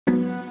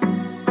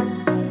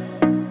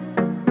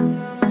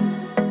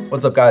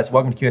What's up, guys?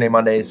 Welcome to Q&A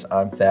Mondays.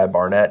 I'm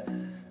Barnette.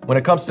 When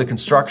it comes to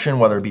construction,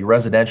 whether it be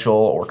residential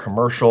or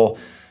commercial,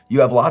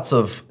 you have lots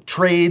of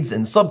trades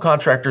and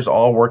subcontractors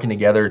all working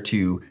together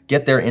to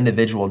get their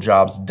individual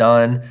jobs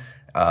done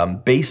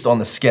based on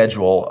the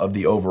schedule of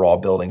the overall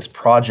building's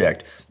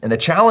project. And the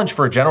challenge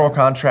for a general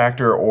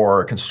contractor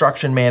or a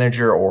construction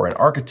manager or an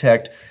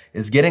architect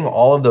is getting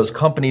all of those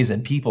companies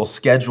and people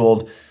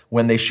scheduled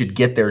when they should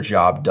get their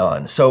job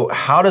done. So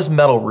how does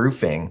metal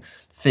roofing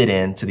fit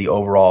into the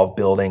overall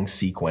building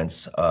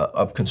sequence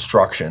of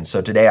construction?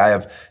 So today I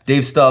have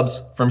Dave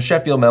Stubbs from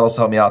Sheffield Metals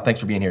to help me out. Thanks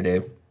for being here,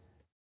 Dave.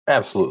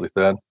 Absolutely,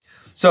 Thad.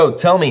 So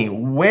tell me,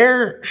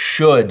 where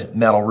should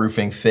metal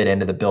roofing fit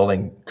into the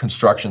building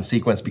construction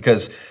sequence?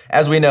 Because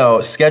as we know,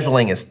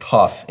 scheduling is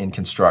tough in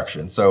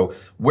construction. So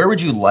where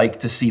would you like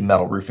to see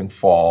metal roofing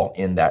fall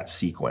in that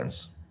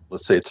sequence?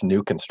 Let's say it's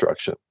new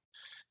construction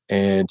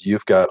and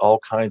you've got all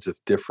kinds of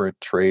different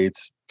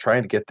trades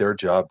trying to get their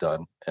job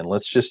done. And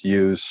let's just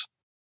use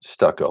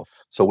stucco.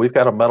 So we've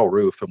got a metal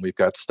roof and we've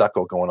got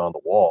stucco going on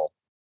the wall.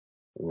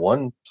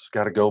 One's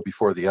got to go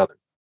before the other.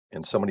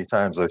 And so many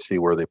times I see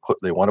where they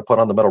want to put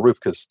on the metal roof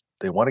because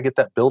they want to get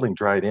that building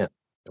dried in.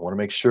 They want to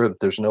make sure that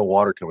there's no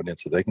water coming in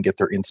so they can get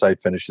their inside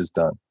finishes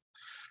done.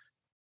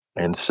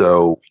 And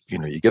so,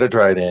 you get it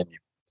dried in, you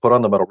put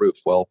on the metal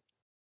roof. Well,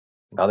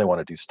 now they want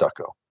to do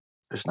stucco.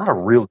 There's not a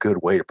real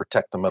good way to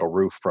protect the metal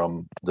roof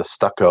from the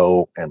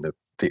stucco and the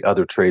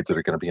other trades that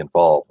are going to be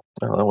involved.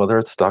 I don't know whether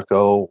it's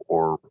stucco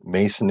or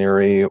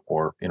masonry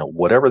or,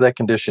 whatever that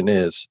condition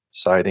is,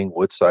 siding,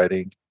 wood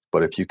siding.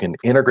 But if you can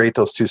integrate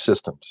those two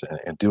systems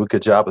and do a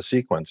good job of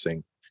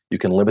sequencing, you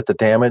can limit the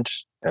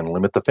damage and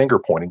limit the finger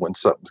pointing when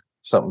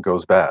something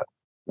goes bad.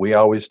 We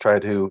always try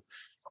to,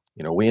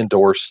 we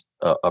endorse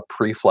a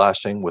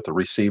pre-flashing with a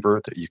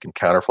receiver that you can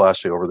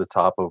counter-flash over the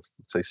top of,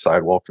 say,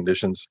 sidewall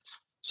conditions.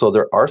 So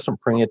there are some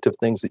preemptive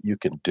things that you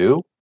can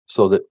do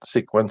so that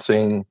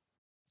sequencing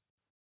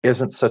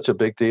isn't such a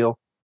big deal.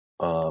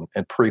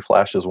 And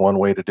pre-flash is one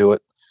way to do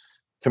it.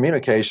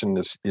 Communication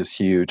is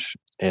huge.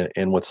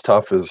 And what's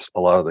tough is a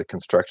lot of the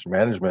construction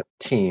management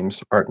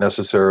teams aren't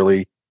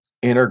necessarily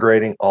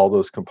integrating all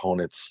those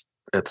components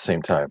at the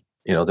same time.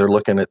 They're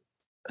looking at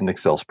an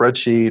Excel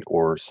spreadsheet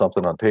or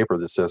something on paper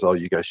that says, oh,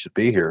 you guys should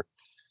be here.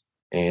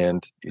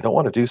 And you don't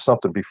want to do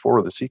something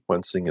before the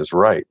sequencing is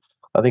right.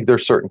 I think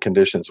there's certain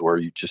conditions where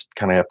you just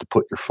kind of have to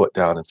put your foot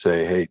down and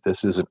say, hey,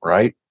 this isn't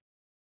right.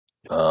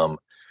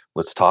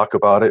 Let's talk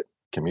about it,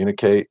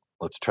 communicate.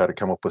 Let's try to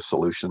come up with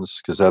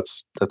solutions, because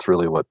that's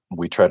really what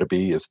we try to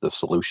be, is the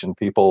solution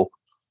people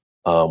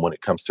when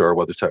it comes to our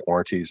WeatherTech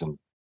warranties, and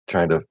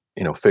trying to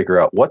figure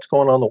out what's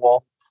going on the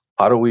wall.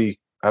 How do we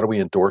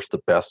endorse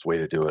the best way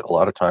to do it? A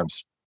lot of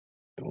times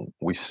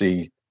we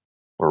see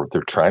where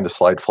they're trying to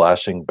slide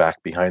flashing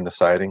back behind the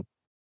siding.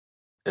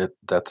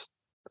 That's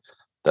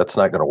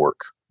not going to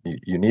work.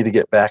 You need to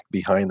get back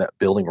behind that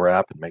building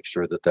wrap and make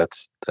sure that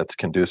that's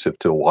conducive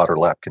to a water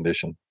lap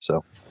condition.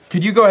 So.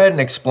 Could you go ahead and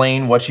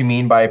explain what you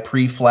mean by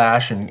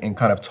pre-flash and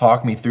kind of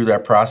talk me through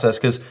that process?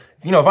 Because,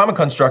 if I'm a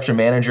construction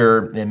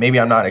manager and maybe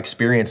I'm not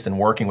experienced in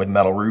working with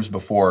metal roofs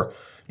before,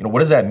 what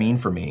does that mean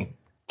for me?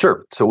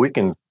 Sure. So you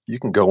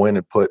can go in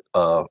and put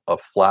a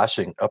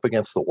flashing up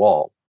against the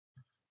wall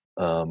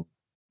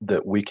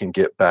that we can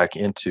get back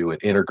into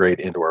and integrate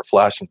into our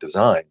flashing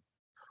design,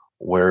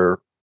 where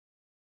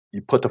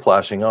you put the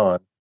flashing on,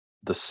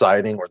 the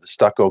siding or the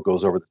stucco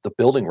goes over, the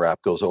building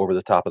wrap goes over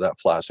the top of that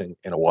flashing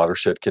in a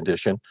watershed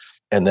condition,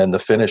 and then the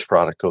finished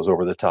product goes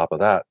over the top of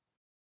that,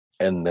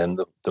 and then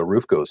the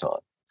roof goes on.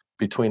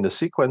 Between the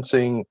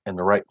sequencing and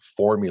the right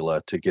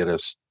formula to get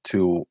us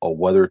to a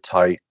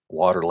weather-tight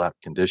water lap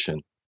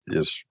condition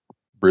is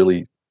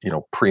really,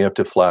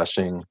 preemptive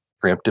flashing,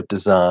 preemptive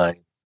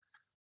design,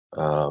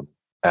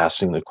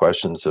 asking the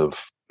questions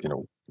of,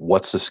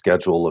 what's the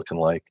schedule looking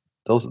like?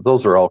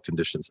 Those are all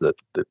conditions that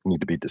need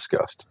to be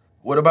discussed.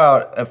 What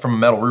about from a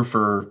metal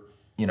roofer,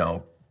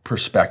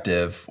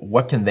 perspective?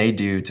 What can they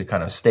do to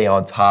kind of stay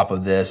on top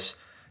of this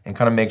and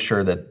kind of make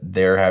sure that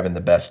they're having the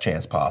best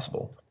chance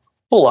possible?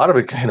 Well, a lot of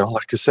it,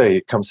 like I say,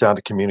 it comes down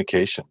to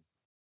communication.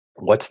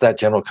 What's that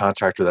general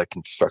contractor, that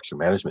construction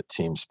management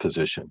team's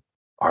position?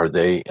 Are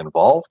they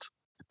involved?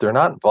 If they're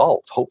not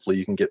involved, hopefully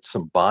you can get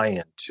some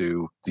buy-in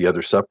to the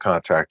other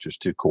subcontractors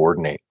to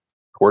coordinate.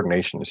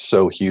 Coordination is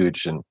so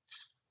huge, and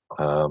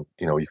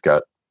you've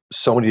got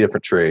so many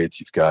different trades.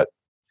 You've got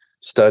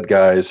stud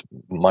guys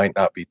might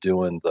not be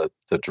doing the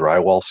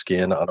drywall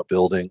skin on a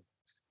building,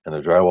 and the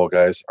drywall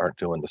guys aren't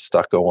doing the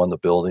stucco on the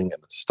building,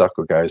 and the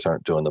stucco guys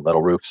aren't doing the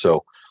metal roof.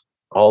 So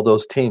all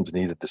those teams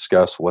need to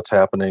discuss what's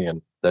happening,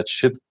 and that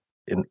should,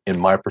 in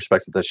my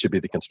perspective, that should be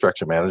the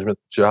construction management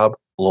job.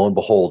 Lo and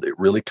behold, it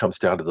really comes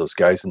down to those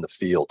guys in the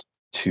field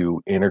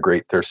to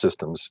integrate their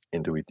systems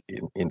into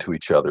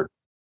each other,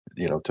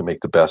 to make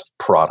the best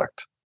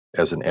product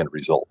as an end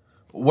result.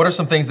 What are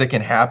some things that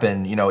can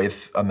happen,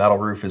 if a metal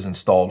roof is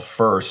installed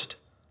first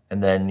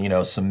and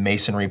then, some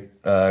masonry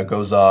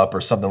goes up or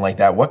something like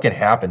that? What can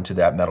happen to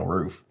that metal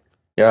roof?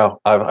 Yeah,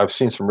 I've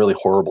seen some really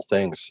horrible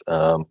things.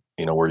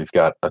 where you've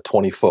got a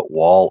 20-foot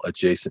wall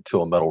adjacent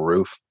to a metal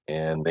roof,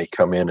 and they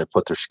come in and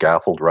put their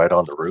scaffold right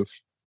on the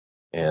roof.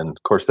 And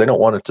of course, they don't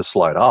want it to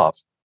slide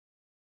off.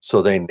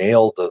 So they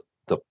nail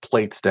the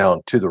plates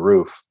down to the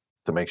roof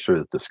to make sure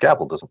that the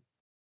scaffold doesn't,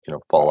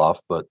 fall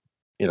off. But,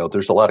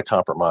 there's a lot of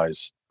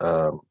compromise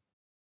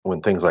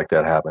when things like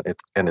that happen.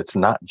 It's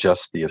not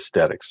just the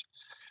aesthetics.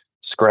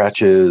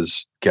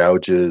 Scratches,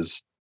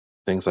 gouges,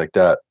 things like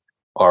that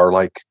are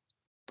like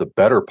the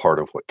better part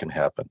of what can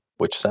happen,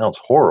 which sounds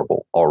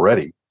horrible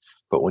already.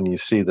 But when you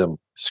see them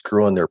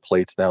screwing their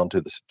plates down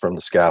from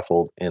the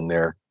scaffold in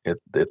there,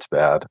 it's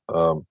bad.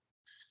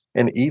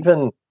 And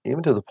even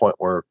to the point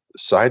where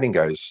siding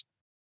guys,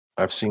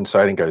 I've seen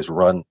siding guys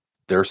run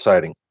their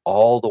siding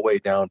all the way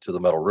down to the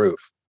metal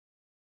roof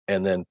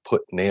and then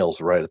put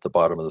nails right at the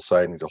bottom of the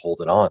siding to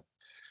hold it on.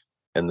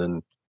 And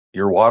then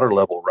your water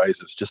level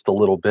rises just a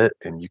little bit,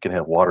 and you can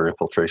have water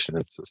infiltration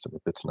in the system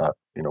if it's not,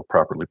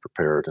 properly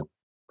prepared. And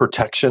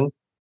protection,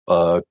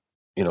 to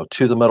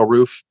the metal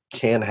roof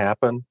can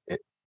happen.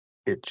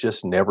 It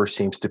just never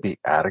seems to be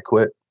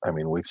adequate. I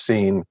mean, we've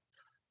seen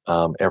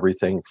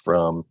everything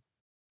from,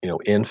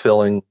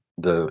 infilling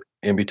the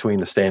in between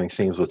the standing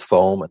seams with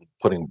foam and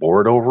putting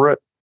board over it.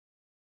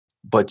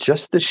 But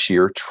just the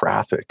sheer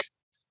traffic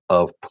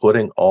of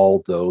putting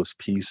all those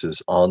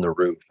pieces on the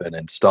roof and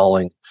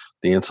installing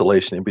the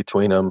insulation in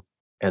between them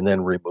and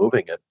then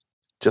removing it,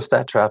 just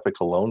that traffic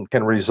alone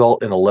can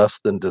result in a less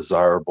than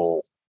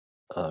desirable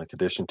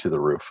condition to the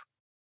roof.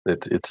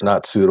 It's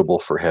not suitable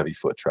for heavy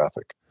foot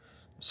traffic.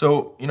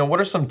 So, what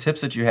are some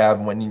tips that you have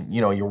when,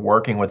 you're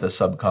working with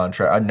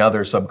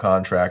another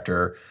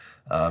subcontractor?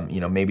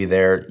 Maybe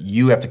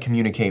you have to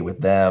communicate with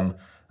them.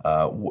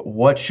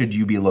 What should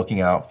you be looking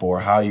out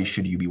for? How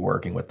should you be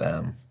working with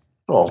them?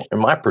 Well, in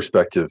my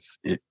perspective,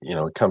 it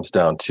comes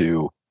down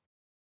to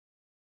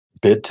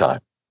bid time.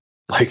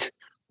 Like,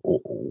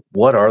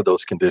 what are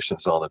those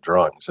conditions on the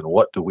drawings, and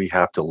what do we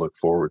have to look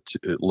forward to,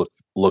 look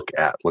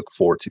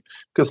forward to?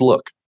 Because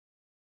look,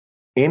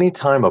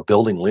 anytime a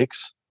building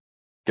leaks,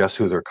 guess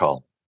who they're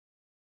calling?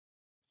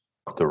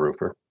 The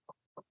roofer.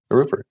 The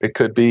roofer. It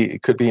could be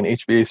an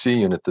HVAC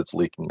unit that's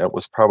leaking. That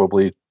was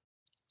probably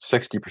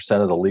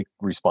 60% of the leak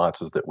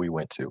responses that we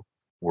went to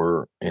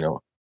were,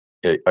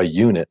 a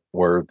unit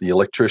where the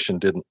electrician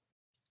didn't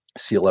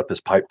seal up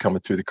his pipe coming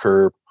through the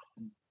curb,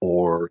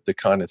 or the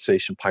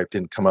condensation pipe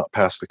didn't come out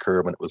past the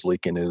curb and it was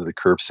leaking into the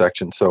curb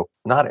section. So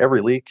not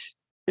every leak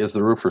is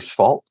the roofer's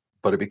fault,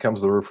 but it becomes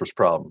the roofer's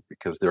problem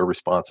because they're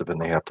responsive and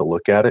they have to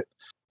look at it.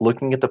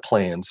 Looking at the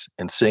plans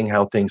and seeing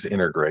how things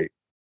integrate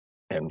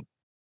and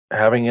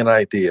having an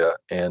idea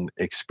and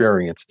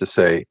experience to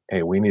say,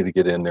 hey, we need to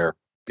get in there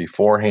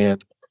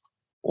beforehand,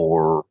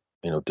 or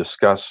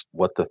discuss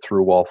what the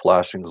through wall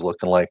flashing is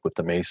looking like with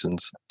the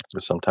masons.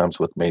 Sometimes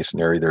with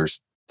masonry,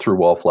 there's through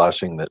wall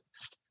flashing that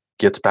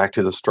gets back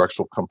to the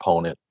structural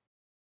component,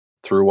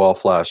 through wall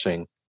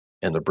flashing,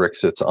 and the brick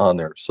sits on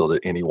there so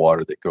that any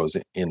water that goes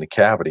in the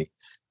cavity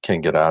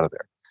can get out of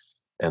there.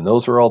 And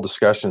those are all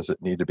discussions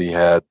that need to be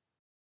had,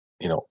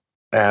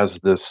 as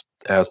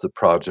the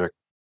project,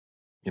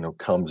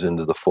 comes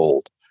into the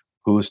fold.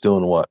 Who's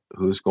doing what?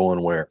 Who's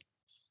going where?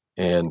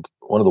 And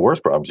one of the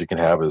worst problems you can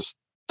have is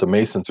the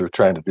masons are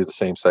trying to do the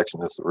same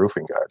section as the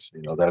roofing guys.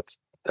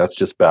 That's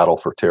just battle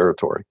for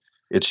territory.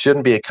 It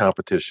shouldn't be a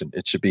competition.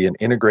 It should be an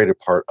integrated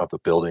part of the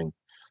building.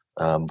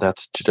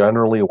 That's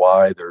generally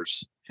why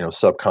there's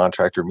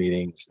subcontractor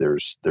meetings.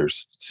 There's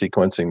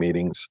sequencing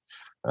meetings.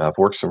 I've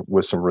worked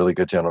with some really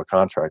good general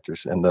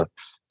contractors, and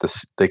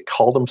they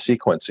call them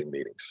sequencing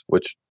meetings,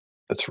 which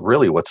that's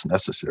really what's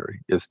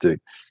necessary is to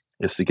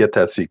get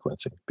that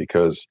sequencing,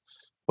 because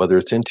whether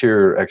it's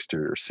interior or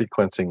exterior,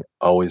 sequencing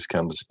always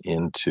comes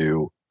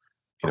into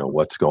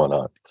what's going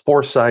on.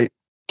 Foresight,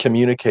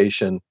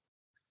 communication,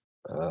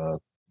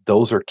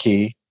 those are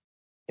key.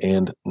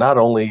 And not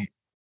only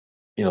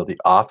the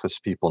office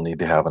people need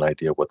to have an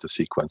idea of what the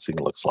sequencing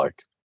looks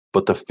like,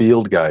 but the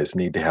field guys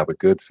need to have a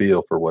good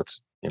feel for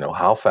what's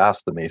how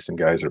fast the mason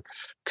guys are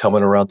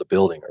coming around the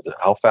building, or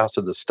how fast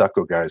are the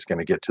stucco guys going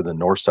to get to the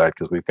north side,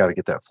 because we've got to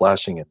get that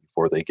flashing in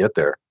before they get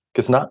there.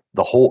 Because not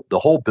the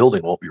whole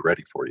building won't be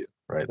ready for you,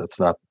 right? That's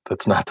not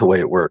the way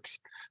it works.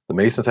 The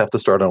masons have to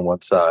start on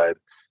one side,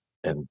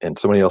 and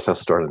somebody else has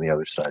to start on the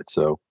other side.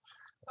 So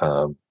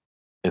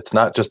it's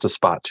not just a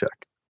spot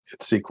check;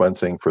 it's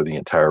sequencing for the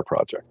entire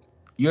project.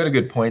 You had a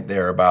good point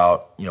there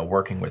about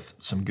working with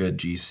some good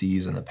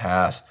GCs in the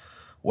past.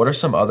 What are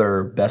some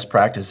other best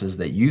practices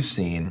that you've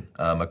seen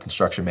a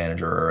construction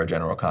manager or a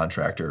general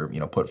contractor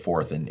put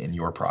forth in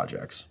your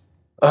projects?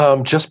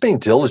 Just being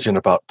diligent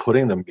about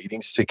putting the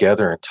meetings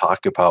together and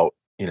talk about,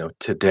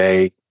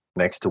 today,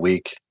 next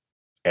week,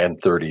 and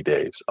 30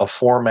 days. A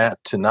format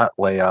to not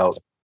lay out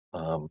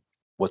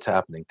what's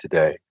happening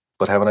today,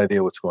 but have an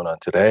idea what's going on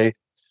today,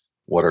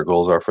 what our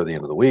goals are for the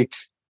end of the week.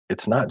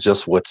 It's not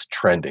just what's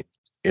trending.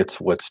 It's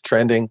what's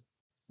trending,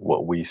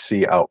 what we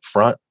see out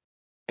front,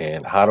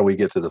 and how do we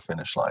get to the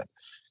finish line.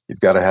 You've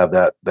got to have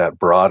that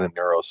broad and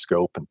narrow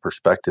scope and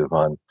perspective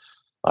on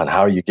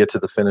how you get to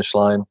the finish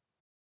line,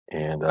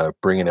 And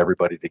bringing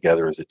everybody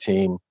together as a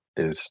team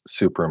is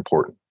super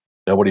important.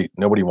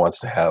 Nobody wants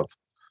to have,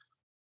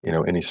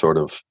 any sort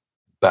of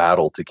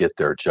battle to get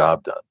their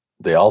job done.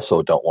 They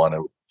also don't want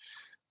to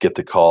get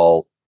the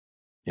call,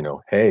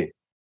 hey,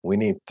 we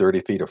need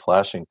 30 feet of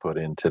flashing put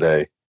in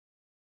today.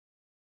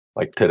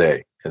 Like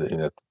today,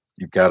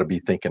 you've got to be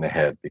thinking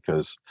ahead,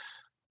 because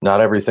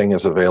not everything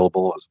is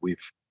available. As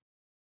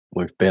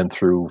we've been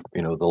through,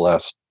 the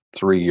last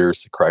 3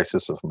 years, the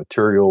crisis of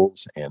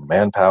materials and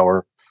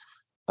manpower.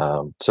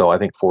 So I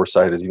think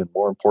foresight is even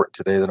more important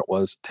today than it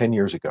was 10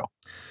 years ago.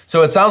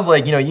 So it sounds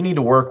like, you need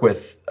to work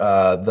with the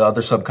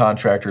other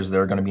subcontractors that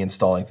are going to be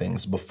installing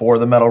things before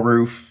the metal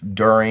roof,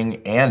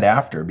 during, and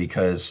after,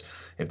 because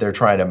if they're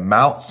trying to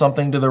mount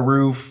something to the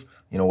roof,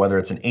 whether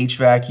it's an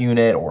HVAC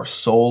unit or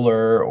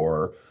solar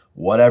or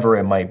whatever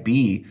it might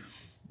be,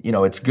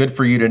 it's good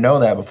for you to know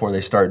that before they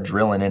start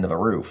drilling into the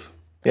roof.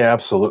 Yeah,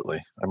 absolutely.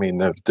 I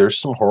mean, there's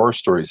some horror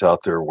stories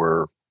out there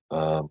where,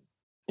 the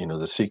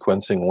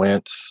sequencing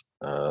went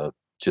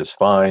just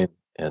fine,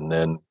 and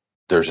then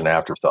there's an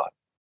afterthought.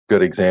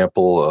 Good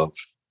example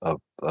of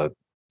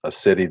a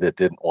city that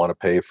didn't want to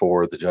pay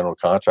for the general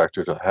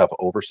contractor to have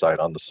oversight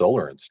on the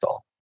solar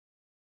install.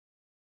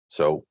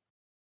 So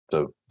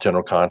the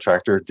general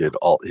contractor did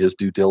all his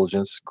due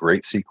diligence,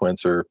 great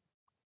sequencer,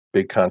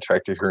 big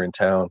contractor here in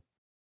town,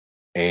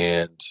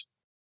 and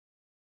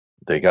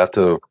they got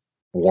the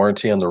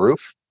warranty on the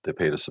roof. They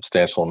paid a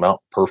substantial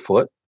amount per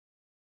foot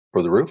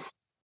for the roof.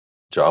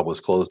 Job was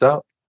closed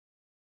out,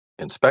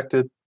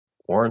 inspected,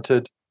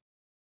 warranted,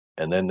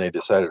 and then they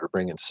decided to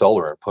bring in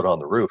solar and put on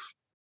the roof.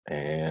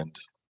 And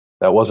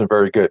that wasn't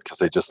very good because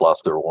they just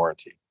lost their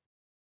warranty.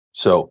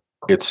 So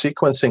it's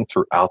sequencing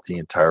throughout the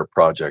entire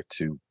project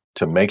to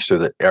make sure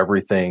that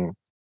everything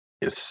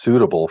is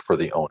suitable for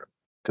the owner,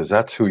 because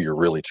that's who you're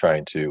really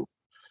trying to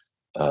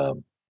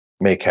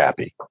make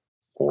happy,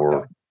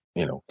 or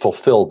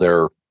fulfill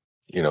their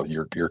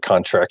your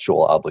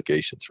contractual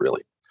obligations.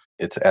 Really,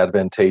 it's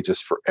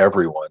advantageous for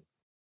everyone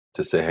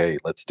to say, hey,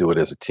 let's do it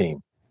as a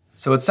team.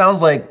 So it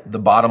sounds like the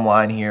bottom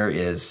line here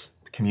is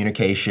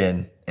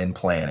communication and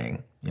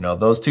planning.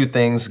 Those two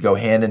things go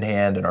hand in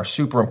hand and are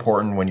super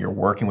important when you're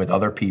working with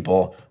other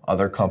people,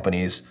 other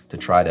companies, to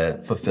try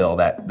to fulfill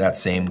that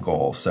same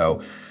goal.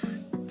 So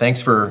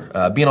thanks for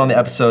being on the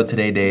episode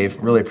today, Dave.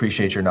 Really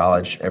appreciate your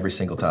knowledge every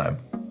single time.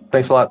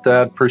 Thanks a lot,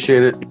 Thad.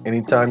 Appreciate it.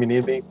 Anytime you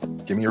need me,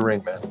 give me a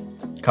ring, man.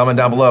 Comment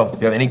down below if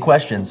you have any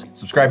questions.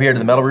 Subscribe here to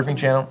the Metal Roofing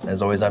channel.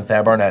 As always, I'm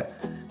Thad Barnette.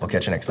 We'll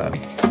catch you next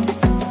time.